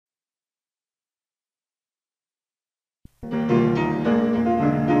Accursed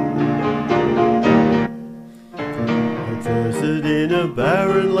in a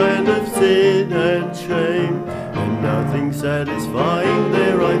barren land of sin and shame, and nothing satisfying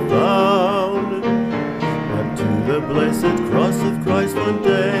there I found. But to the blessed cross of Christ one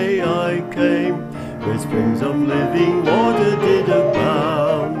day I came, where springs of living water did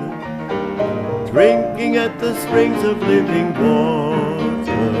abound. Drinking at the springs of living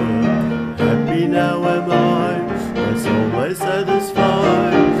water, happy now am I, my soul is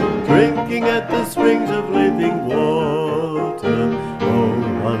satisfied. Drinking at the springs of living water,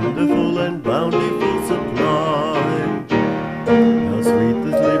 oh wonderful and bountiful supply. How sweet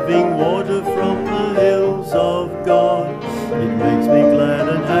this living water from the hills of God, it makes me glad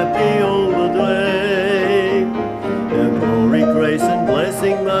and happy all the day. Now glory, grace and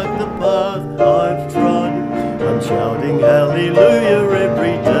blessing mark the path I've trod, I'm shouting hallelujah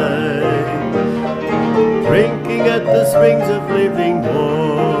every day. Drinking at the springs of living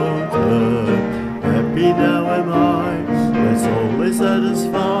water, happy now am I, my soul is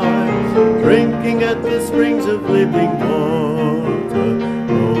satisfied. Drinking at the springs of living water,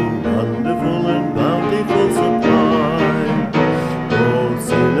 oh wonderful and bountiful supply. Oh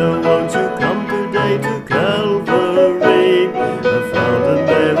sinner, won't you come today to Calvary? A fountain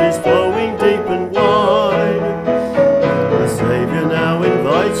there is flowing deep and wide. The Saviour now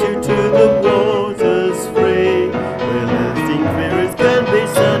invites you to the waters free, where lasting spirits can be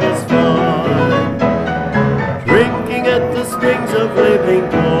satisfied. Drinking at the springs of living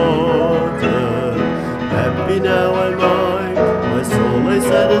water, happy now am I, my soul is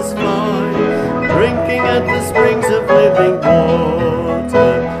satisfied. Drinking at the springs of living water,